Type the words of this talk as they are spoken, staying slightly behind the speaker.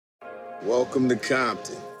Welcome to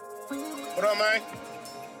Compton. What up, man?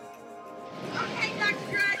 Okay, Dr.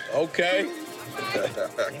 Dre. Okay.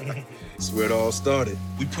 That's where it all started.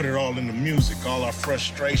 We put it all in the music, all our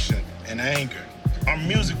frustration and anger. Our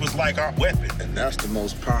music was like our weapon. And that's the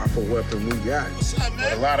most powerful weapon we got. What's up, man?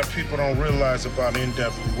 What a lot of people don't realize about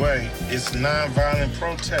NWA is nonviolent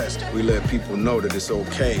protest. We let people know that it's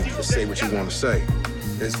okay to say what you want to say.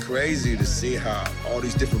 It's crazy to see how all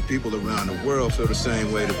these different people around the world feel the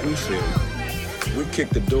same way that we feel. We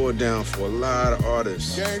kicked the door down for a lot of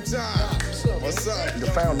artists. Game time. What's up? The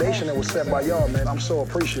foundation that was set by y'all, man, I'm so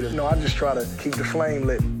appreciative. You know, I just try to keep the flame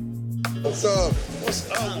lit. What's up?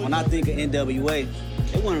 What's up? When I think of NWA,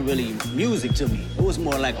 it wasn't really music to me. It was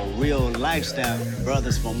more like a real lifestyle.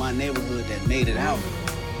 Brothers from my neighborhood that made it out.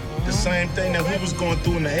 The same thing that we was going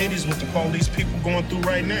through in the 80s with the police people going through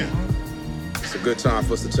right now. It's a good time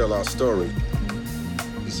for us to tell our story.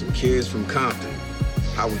 Some kids from Compton,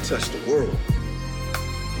 how we touched the world.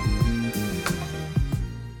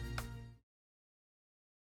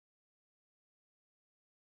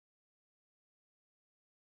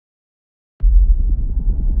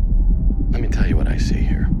 Let me tell you what I see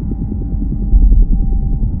here.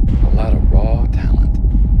 A lot of raw talent,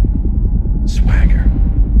 swagger,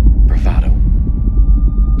 bravado.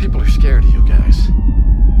 People are scared of you guys.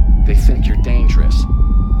 They think you're dangerous,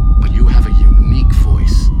 but you have a unique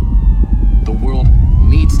voice. The world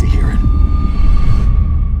needs to hear it.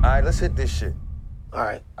 All right, let's hit this shit. All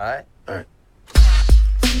right. All right? All right.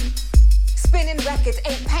 Spinning records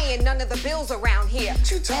ain't paying none of the bills around here.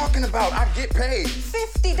 What you talking about? I get paid.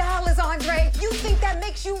 $50, Andre. You think that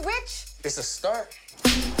makes you rich? It's a start.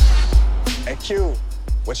 Hey, Q,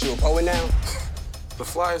 what, you a poet now? The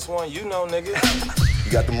flyest one, you know, nigga.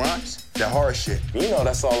 You got them rhymes? That hard shit. You know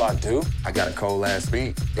that's all I do. I got a cold ass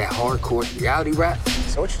beat. That hardcore reality rap.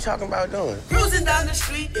 So what you talking about doing? Cruising down the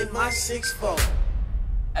street in my 6'4".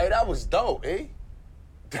 Hey, that was dope, eh?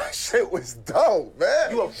 That shit was dope,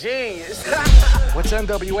 man. You a genius. What's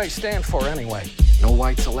NWA stand for anyway? No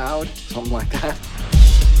whites allowed? Something like that?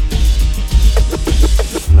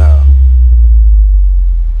 No.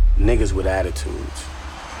 Niggas with attitudes.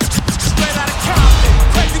 Straight out of Compton,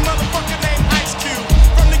 crazy motherfucker named Ice Cube.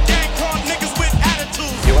 From the gang called niggas with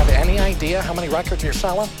attitudes. You have any idea how many records you're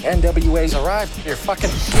selling? NWA's arrived. You're fucking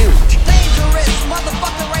huge. Dangerous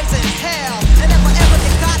motherfucker raising hell. And if I ever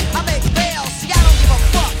get caught, I make bail. See, I don't give a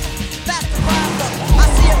fuck. That's the problem. I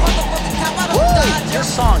see a motherfucking cop, I don't dodge. Your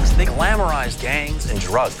songs, they glamorize gangs and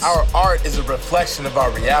drugs. Our art is a reflection of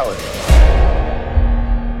our reality.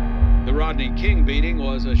 The Rodney King beating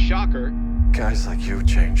was a shocker. Guys like you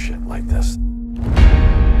change shit like this.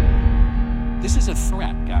 This is a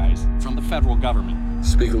threat, guys, from the federal government.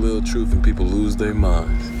 Speak a little truth and people lose their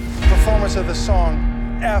minds. Performance of the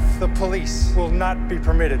song, F the Police, will not be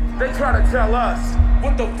permitted. They try to tell us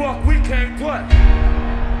what the fuck we can't play.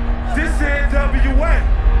 This is NWA.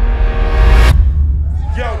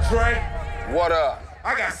 Yo, Dre. What up?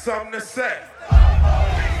 I got something to say.